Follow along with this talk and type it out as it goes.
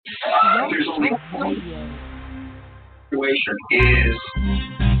there's only one Radio. situation is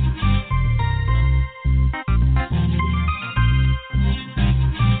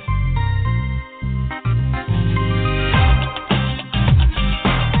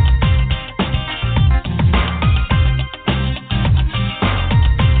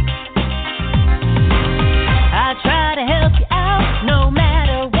I try to help you out no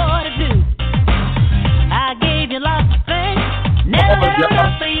matter what I do. I gave you lots of things, never had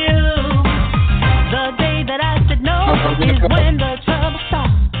enough for you. The day that I said no is when the trouble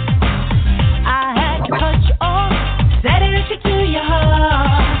starts. I had to cut you off, set it to your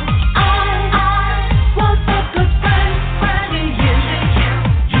heart. I was a good friend to you.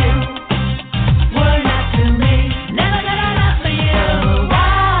 You were not to me, never did I not for you.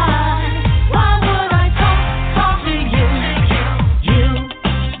 Why would I talk to you? You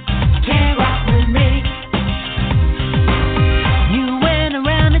can't rock with me. You went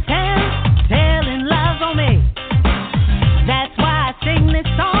around the town telling lies on me. That's why I sing this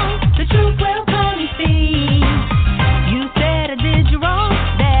song. The truth will come and see. You said I did you wrong,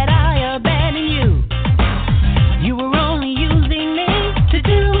 that I abandoned you. You were only using me to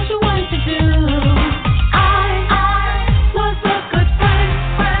do what you wanted to do. I was a good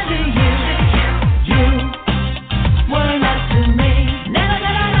friend to you. You were not to me, never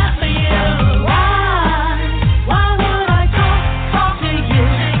did I not for you. Why would I talk to you?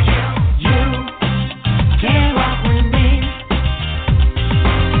 You can't rock with me.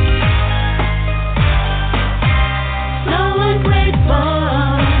 So ungrateful,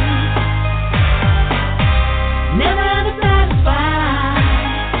 never ever satisfied.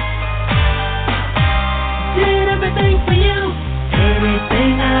 Did everything for you.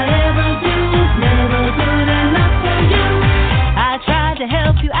 Everything I ever do is never good enough for you. I tried to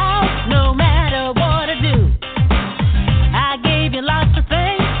help you out no matter what I do. I gave you lots of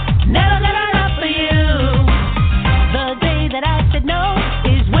things, never did I not for you. The day that I said no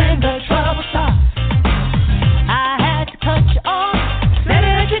is when the trouble starts. I had to cut you off, set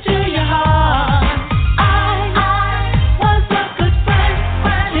it to your heart. I was a good friend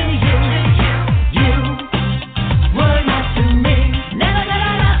to you. You were not to me, never did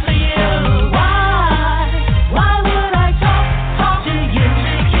I not for you. Why would I talk to you?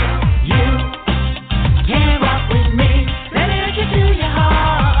 You can't rock with me, set it to your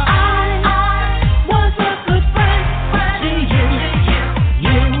heart. I was a good friend to you.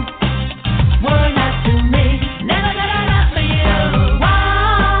 You were not to me, never did I not for you.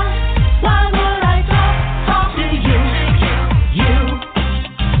 Why would I talk to you? You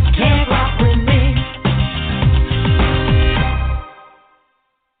can't rock with me.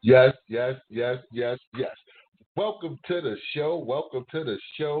 Yes, yes, yes, yes, yes. Welcome to the show. Welcome to the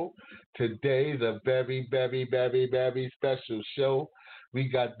show. Today's a very, very, very, very special show. We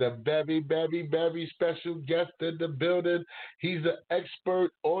got the very, very, very special guest in the building. He's an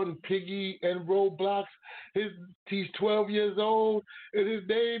expert on Piggy and Roblox. He's 12 years old, and his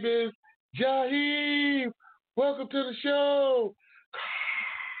name is JAHEIM. Welcome to the show.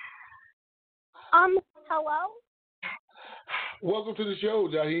 Hello? Welcome to the show,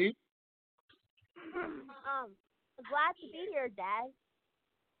 JAHEIM. Glad to be here, Dad.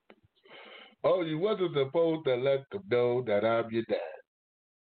 Oh, you wasn't supposed to let them know that I'm your dad.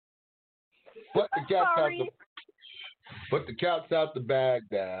 But Sorry. the cat's out the bag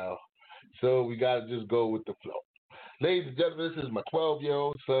now. So we gotta just go with the flow. Ladies and gentlemen, this is my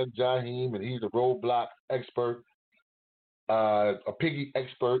 12-year-old son, JAHEIM, and he's a Roblox expert, a Piggy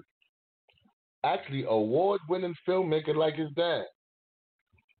expert, actually award-winning filmmaker like his dad.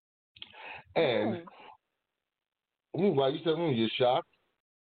 And why you said you're shocked?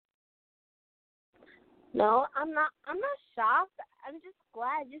 No, I'm not shocked. I'm just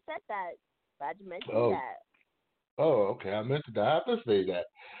glad you said that. Glad you mentioned that. Oh, okay. I meant to have to say that.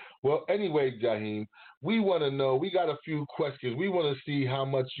 Well, anyway, JAHEIM, we want to know. We got a few questions. We want to see how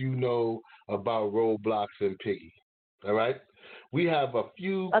much you know about Roblox and Piggy. All right. We have a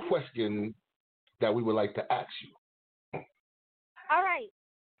few questions that we would like to ask you. All right.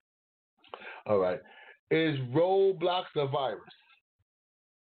 All right. Is Roblox a virus?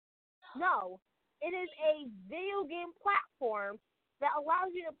 No, it is a video game platform that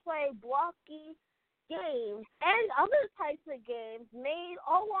allows you to play blocky games and other types of games made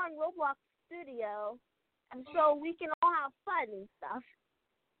all on Roblox Studio, and so we can all have fun and stuff.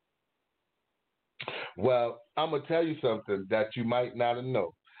 Well, I'm going to tell you something that you might not have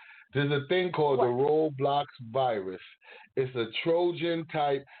known. There's a thing called the Roblox virus. It's a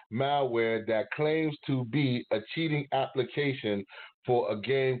Trojan-type malware that claims to be a cheating application for a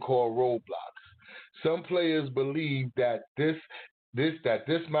game called Roblox. Some players believe that this this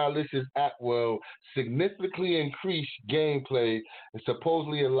malicious app will significantly increase gameplay and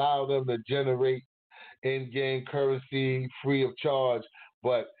supposedly allow them to generate in-game currency free of charge,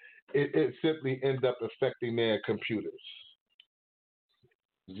 but it simply ends up affecting their computers.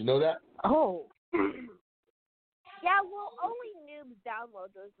 Did you know that? Oh. Yeah, well, only noobs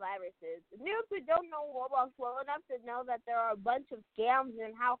download those viruses. Noobs who don't know Roblox well enough to know that there are a bunch of scams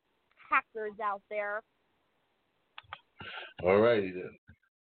and hackers out there. All righty then.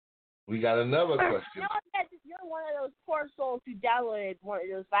 We got another question. No, I guess you're one of those poor souls who downloaded one of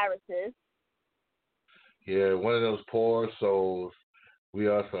those viruses. Yeah, one of those poor souls. We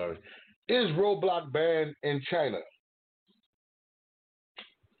are sorry. Is Roblox banned in China?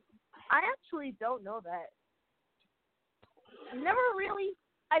 I actually don't know that. Never really.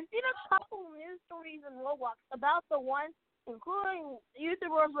 I've seen a couple news stories in Roblox about the one, including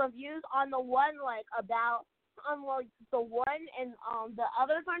YouTubers reviews on the one about the one in the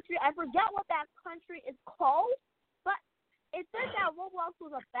other country. I forget what that country is called, but it said that Roblox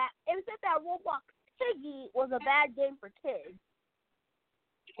was It said that Roblox Piggy was a bad game for kids.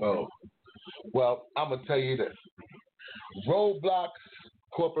 Oh, well, I'm gonna tell you this: Roblox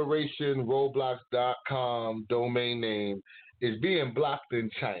Corporation, Roblox.com domain name is being blocked in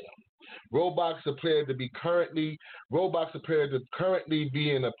China. Roblox appeared to currently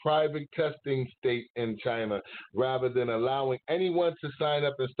be in a private testing state in China, rather than allowing anyone to sign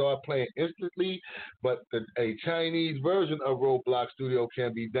up and start playing instantly. But a Chinese version of Roblox Studio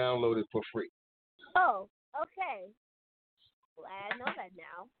can be downloaded for free. Oh, okay. Glad I know that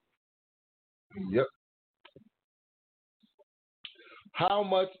now. Yep. How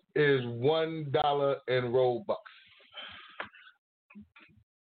much is $1 in Robux?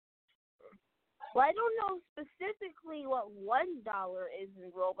 Well, I don't know specifically what $1 is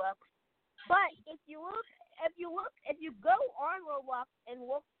in Roblox, but if you go on Roblox and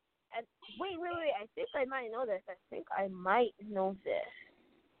look at wait, I think I might know this.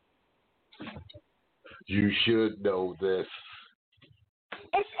 You should know this.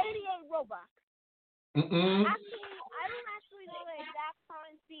 It's 88 Robux. Mm-mm. Actually, I don't actually know the exact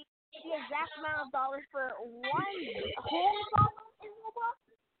currency, the exact amount of dollars for one whole dollar in Robux,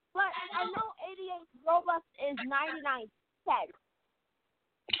 but I know 88 Robux is 99 cents.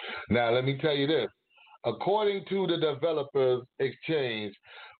 Now, let me tell you this. According to the developers exchange,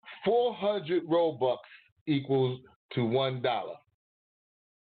 400 Robux equals to $1.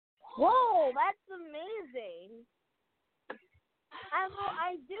 Whoa, that's amazing.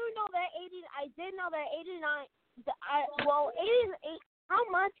 I do know that 89. How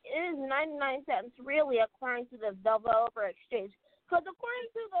much is 99 cents really according to the developer exchange? Because according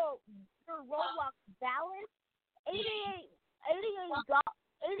to the Roblox balance, $88.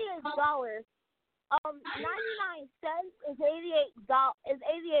 99 cents is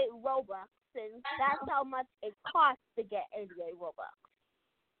 $88 Robux, and that's how much it costs to get 88 Robux.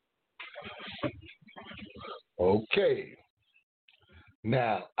 Okay.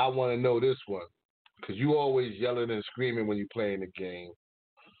 Now, I want to know this one, because you always yelling and screaming when you're playing the game.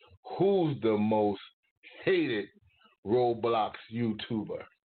 Who's the most hated Roblox YouTuber?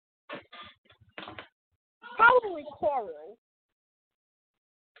 Probably Coral.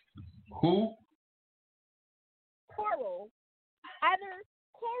 Who? Coral. Either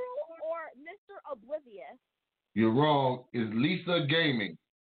Coral or Mr. Oblivious. You're wrong. It's Lisa Gaming.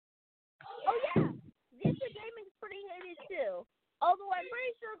 Oh, yeah. Lisa Gaming's pretty hated, too. Although I'm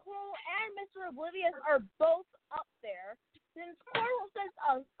pretty sure Coral and Mr. Oblivious are both up there, since Coral says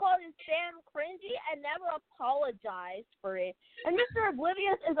called his fan cringy and never apologized for it. And Mr.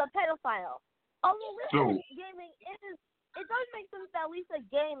 Oblivious is a pedophile. Although Lisa Gaming it does make sense that Lisa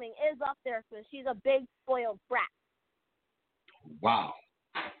Gaming is up there since she's a big spoiled brat. Wow.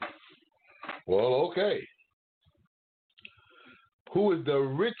 Well, okay. Who is the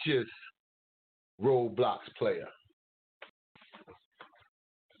richest Roblox player?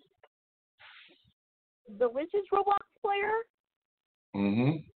 The richest Roblox player?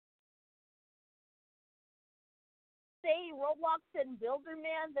 Mm-hmm. Say Roblox and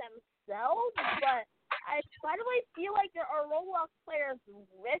Builderman themselves, but I feel like there are Roblox players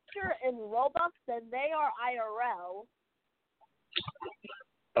richer in Roblox than they are IRL.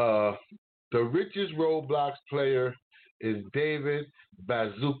 The richest Roblox player is David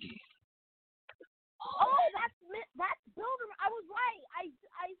Baszucki. Oh, that's Builderman. I was right.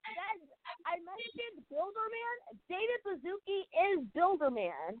 I mentioned Builderman. David Baszucki is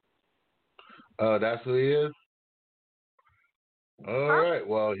Builderman. That's who he is. All right.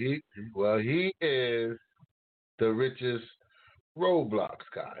 Well, he is the richest Roblox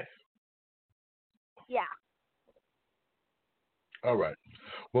guy. Yeah. All right.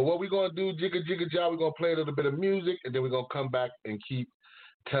 Well, what we're going to do, Jigga Jigga Job, we're going to play a little bit of music, and then we're going to come back and keep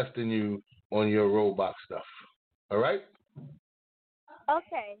testing you on your Roblox stuff. All right?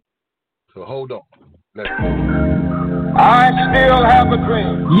 Okay. So hold on. Let's go. I still have a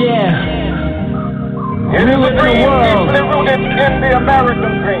dream. Yeah. It is a dream deeply rooted in the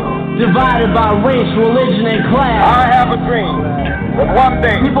American dream. Divided by race, religion, and class. I have a dream that one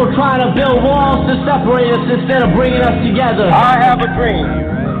day people trying to build walls to separate us instead of bringing us together. I have a dream.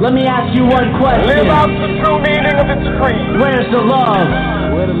 Let me ask you one question. Live out the true meaning of its creed. Where's the love?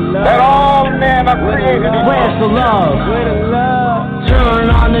 That all men are created equal. Where's the love? Turn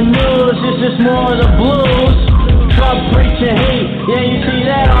on the news, it's just more of the blues. Trump preaching hate, yeah, you see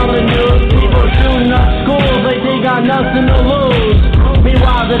that on the news. People shooting up schools like they got nothing to lose.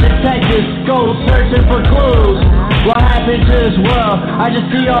 Meanwhile, the detectives go searching for clues. What happened to this world? I just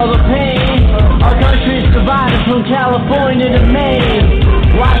see all the pain. Our country's divided from California to Maine.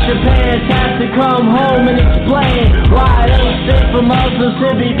 Why should parents have to come home and explain why it ain't safe for Muslims to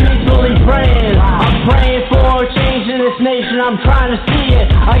be peacefully praying? I'm praying for a change in this nation, I'm trying to see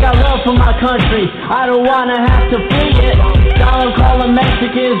it. I got love for my country, I don't wanna have to flee it. Don't call them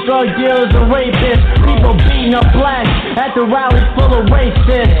Mexicans, drug dealers, and rapists. People beating up blacks at the rallies full of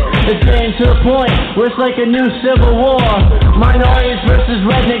racists. It's getting to the point where it's like a new civil war. Minorities versus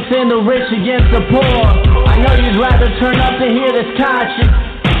rednecks and the rich against the poor. I know you'd rather turn up to hear this conscience,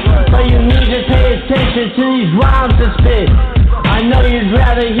 but you need to pay attention to these rhymes that spit. I know you'd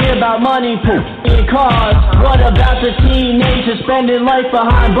rather hear about money, poop, and cars. What about the teenagers spending life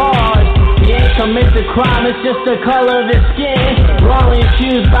behind bars? He ain't commit the crime, it's just the color of his skin. Wrongly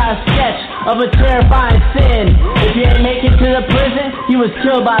accused by a sketch of a terrifying sin. If he ain't make it to the prison, he was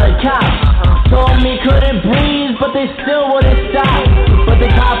killed by the cops. Told me couldn't breathe, but they still wouldn't stop. But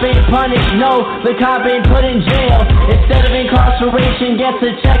the cop ain't punished, no, the cop ain't put in jail. Instead of incarceration, gets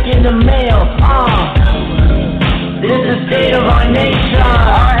a check in the mail. This is the state of our nation.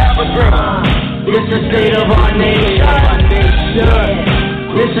 I have a dream. This is the state of our nation.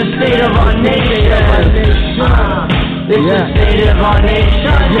 This is the state of our nation. This is the state of our nation.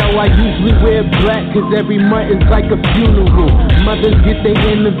 Yo, I usually wear black cause every month is like a funeral. Mothers get their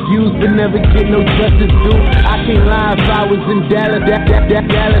interviews but never get no justice due. I can't lie if I was in Dallas,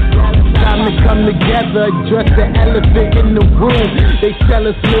 Dallas. Time to come together, address the elephant in the room. They tell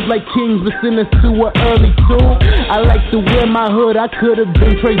us live like kings but send us to an early tomb. I like to wear my hood, I could have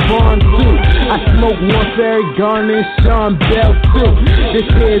been Trayvon too. I smoke one Ferry Garner and Sean Bell too. This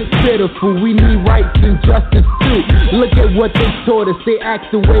here is pitiful, we need rights and justice too. Look at what they taught us, they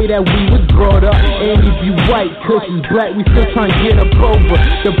act the way that we was brought up. And if you white, cause she's black, we still trying to get up over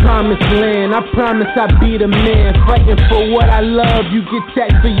the promised land. I promise I'll be the man, fighting for what I love. You get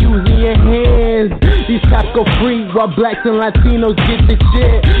taxed for using your hands. These cops go free while blacks and Latinos get the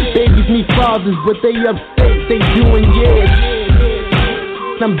shit. Babies need fathers, but they upstate, they doing years.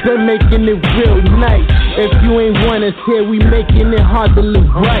 I'm done making it real nice. If you ain't want us here, we making it hard to live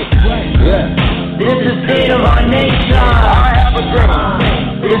right. Yeah. This is the state of our nation. I have a dream.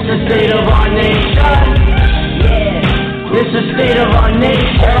 This is the state of our nation. This is the state of our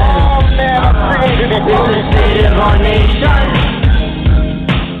nation. All men are created equal. This is the state of our nation.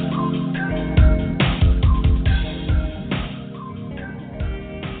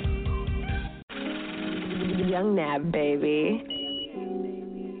 Young Nab, baby.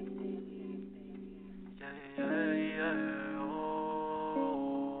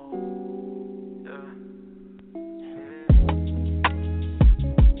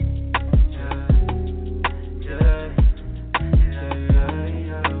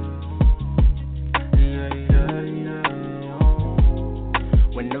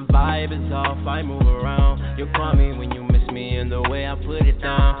 Is off, I move around. You call me when you miss me, and the way I put it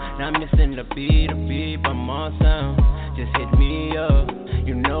down. Not missing the beat, I'm on sound. Just hit me up,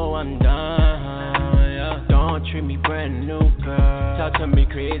 you know I'm done. Yeah. Don't treat me brand new, girl. Talk to me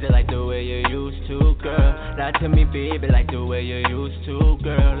crazy like the way you used to, girl. Lie to me, baby, like the way you used to,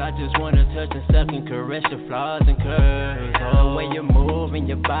 girl. I just wanna touch and suck and caress your flaws and curves. The way you move in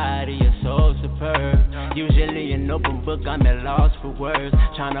your body is so superb. Usually an open book, I'm at loss for words.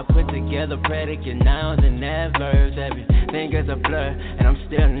 Tryna put together predicate nouns and adverbs. Everything is a blur, and I'm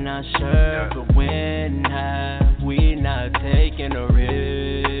still not sure. But when have we not taken a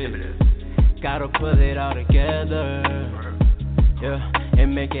risk? Gotta pull it all together, yeah,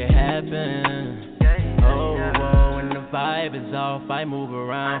 and make it happen. Oh, when the vibe is off, I move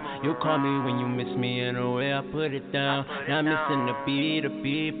around. You call me when you miss me, in a way I put it down. Not missing the beat,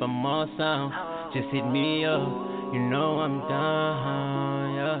 I'm on sound. Just hit me up, You know I'm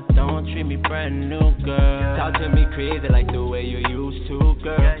done, yeah. Don't treat me brand new, girl. Talk to me crazy like the way you used to,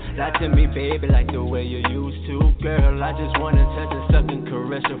 girl. Lie to me, baby, like the way you used to, girl. I just wanna touch and suck and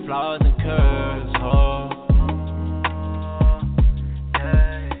caress your flaws and curves, oh.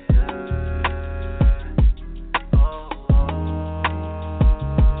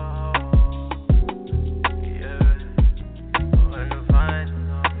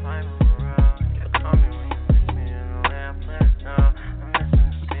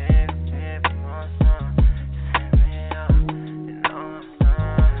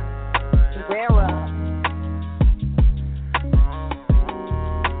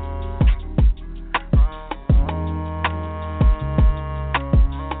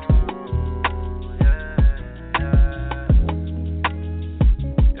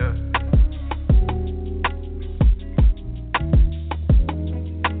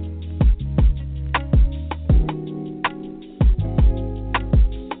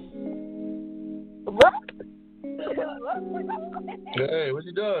 Hey, what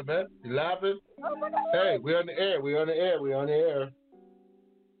you doing, man? You laughing? Hey, we on the air. We on the air. We on the air.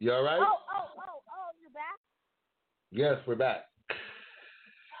 You all right? Oh, you're back? Yes, we're back.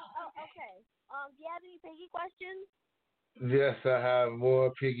 Oh, okay. Do you have any Piggy questions? Yes, I have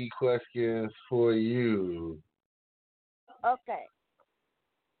more Piggy questions for you. Okay.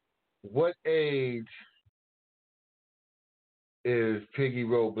 What age is Piggy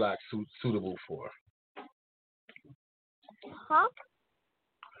Roblox suitable for? Huh?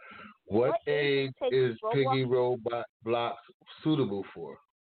 What age is Piggy Roblox suitable for?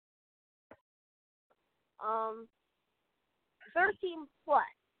 13 plus.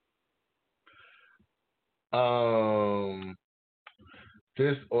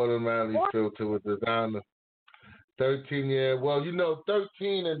 This automatically filter was designed to 13 year. Well,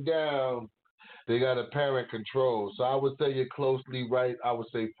 13 and down, they got a parent control. So I would say you're closely right. I would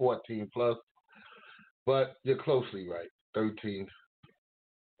say 14 plus, but you're closely right. 13.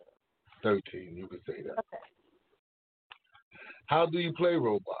 You could say that. Okay. How do you play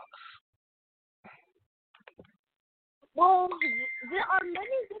Roblox? Well, there are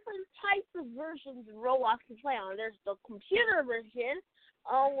many different types of versions of Roblox to play on. There's the computer version,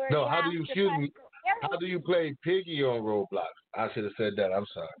 where how do you play Piggy on Roblox? I should have said that. I'm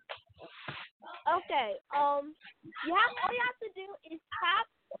sorry. Okay. All you have to do is tap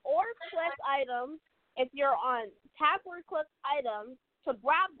or click items. If you're on tap or click items to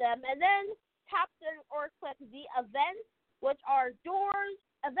grab them, and then tap or click the events, which are doors.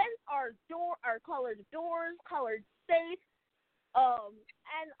 Events are colored doors, colored safe,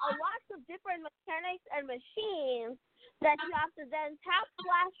 and a lot of different mechanics and machines that you have to then tap /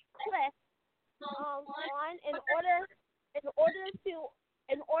 click on in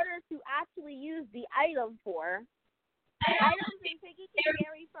order to actually use the item for. Items in Piggy can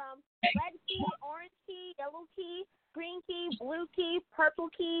vary from red key, orange key, yellow key, green key, blue key, purple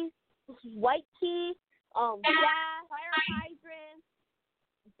key, white key, gas, fire hydrant,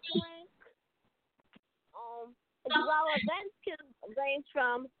 blink. As well, events can range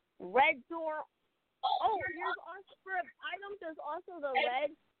from red door. Oh, there's also for items. There's also the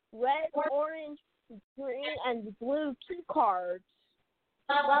red, orange, green, and blue key cards.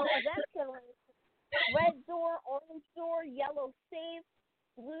 While events can range from red door, orange door, yellow safe,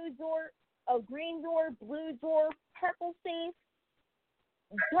 blue door, green door, blue door, purple safe.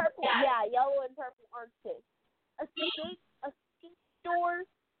 Purple, yeah, yellow and purple aren't safe. A skate door,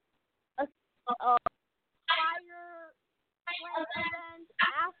 a fire, event,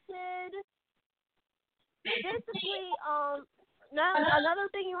 acid. Basically, now another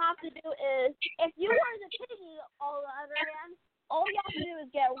thing you have to do is, if you are the Piggy, all you have to do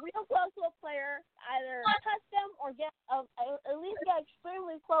is get real close to a player, either touch them or get at least get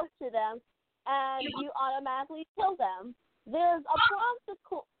extremely close to them, and you automatically kill them. There's a prompt to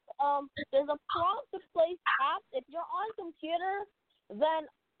place taps. If you're on computer, then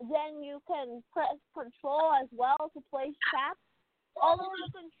you can press control as well to place taps. Although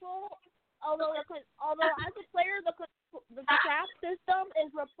as a player, the trap system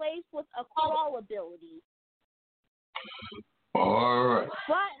is replaced with a crawl ability. All right.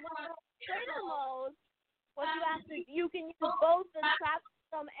 But in trainer mode, you can use both the trap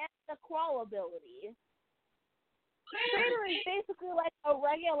system and the crawl ability. Trainer is basically like a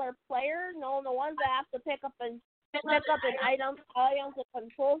regular player, the ones that have to pick up an item to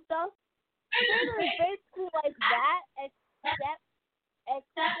control stuff. Trainer is basically like that, except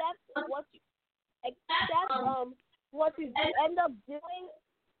what you end up doing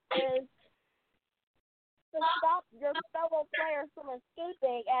is to stop your fellow players from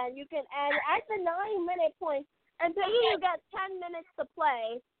escaping, and you can at the 9-minute point, And Piggy, you get 10 minutes to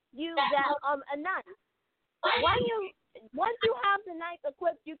play. You get a knife. Once you have the knife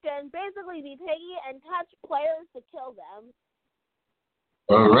equipped, you can basically be Piggy and touch players to kill them.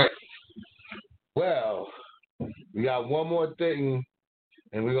 All right. Well, we got one more thing,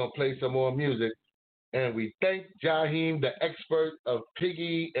 and we're going to play some more music. And we thank JAHEIM, the expert of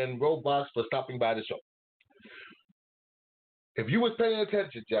Piggy and Roblox, for stopping by the show. If you was paying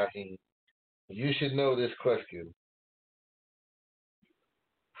attention, JAHEIM, you should know this question.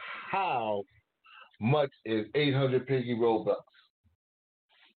 How much is 800 Piggy Robux?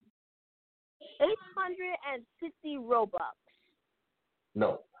 850 Robux.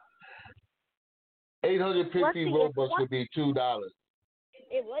 No. 850 Robux would be $2.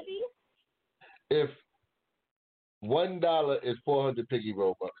 It would be? If $1 is 400 Piggy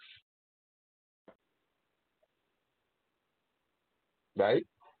Robux. Right?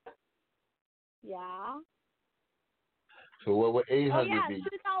 Yeah. So what would 800 oh, yeah, be? $2 is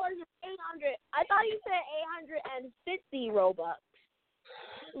 800. I thought you said 850 Robux.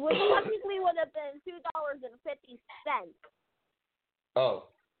 Which technically would have been $2.50. Oh.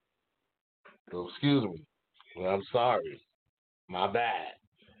 So excuse me. Well, I'm sorry. My bad.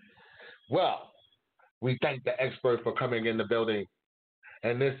 Well, we thank the expert for coming in the building.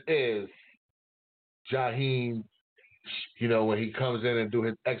 And this is JAHEIM. You know, when he comes in and do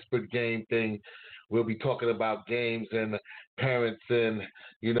his expert game thing, we'll be talking about games and parents and,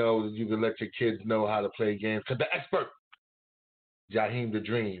 you know, you can let your kids know how to play games. Because the expert, JAHEIM the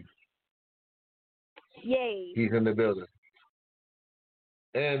Dream. Yay. He's in the building.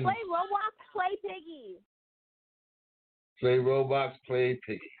 And play Roblox, play Piggy. Play Roblox, play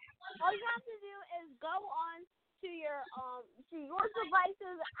Piggy. All you have to do is go on to your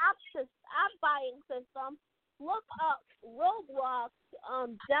device's app buying system, look up Roblox,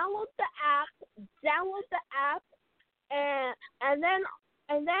 download the app, and then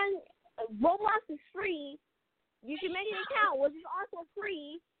Roblox is free. You can make an account, which is also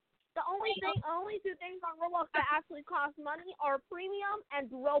free. The only two things on Roblox that actually cost money are premium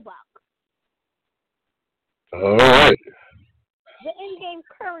and Robux. All right. The in-game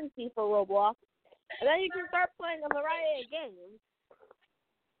currency for Roblox. And then you can start playing a variety of games.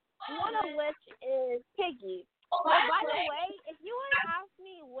 One of which is Piggy. Oh, by the way, if you would ask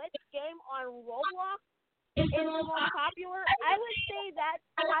me which game on Roblox is the most popular, I would say that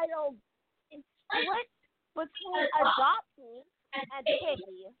title is split between Adopt Me and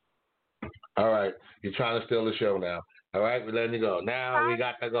Piggy. All right. You're trying to steal the show now. All right? We're letting you go. Now we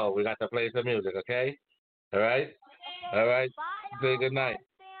got to go. We got to play some music, okay? All right? Okay, all right? Bye, say good night.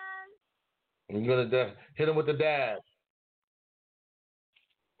 I'm going to hit him with the dab.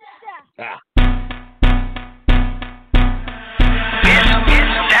 Yeah. Ah.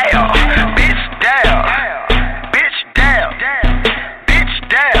 Bitch down. Bitch down. Bitch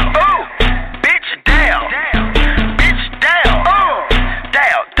down. Oh, bitch down. Bitch down. Oh,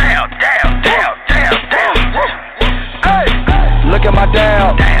 down. Hey, look at my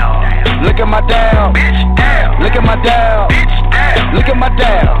down. Look at my down. Bitch down. Look at my down. Bitch down. Look at my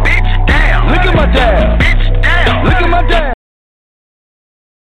down. Bitch down. Look at my down. Bitch down. Look at my down.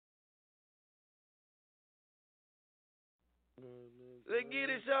 Let's get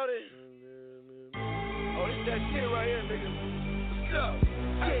it, shorty. Oh, this that shit right here, nigga. What's up?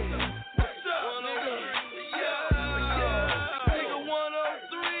 Yeah. What's up, nigga? Yeah. Nigga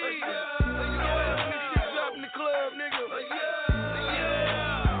 103. Let's go ahead and get shit dropped in the club, nigga. Let's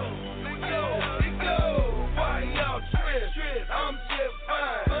go. Why y'all trip? I'm just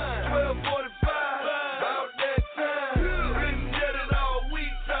fine. 12:45. About that time. Been dead it all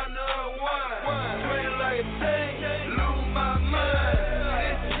week, time to unwind. Train like a tank. Lose my mind.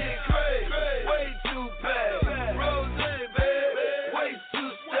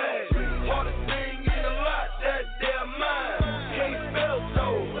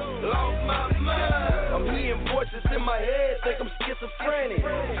 In my head, think I'm schizophrenic.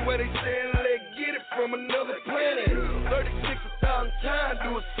 Swear they saying let's get it from another planet. 36,000 times,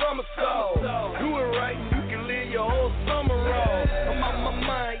 do a somersault. Do it right, you can live your whole summer off. I'm on my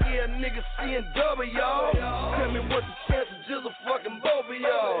mind, yeah, nigga seeing double, y'all. Tell me what's the chance of just a fucking both of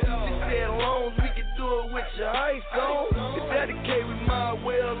y'all. She said loans, we can do it with your ice on. If that the case, we might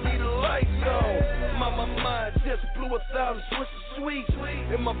well leave the lights on. My mind just blew 1,000 Swisher Sweets.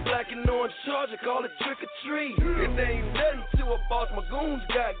 In my black and orange Charger, call it trick or treat. If they ain't nothing to a boss, my goons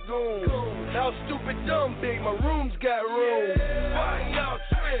got goons. How stupid, dumb, big, my rooms got room. Why y'all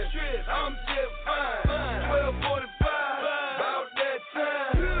trip? I'm just fine. 12:45, about that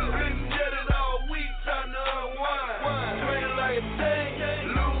time. Been dead it all week, time to unwind. Train like a tank,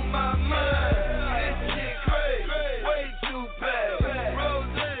 lose my mind. This shit crazy.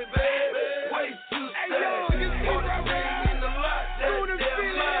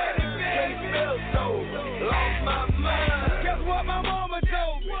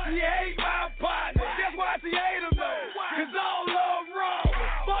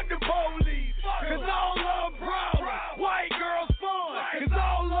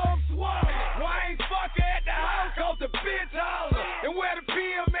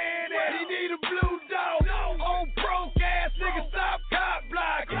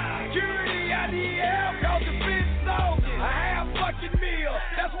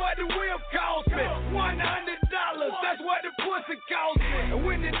 what the whip cost me. 100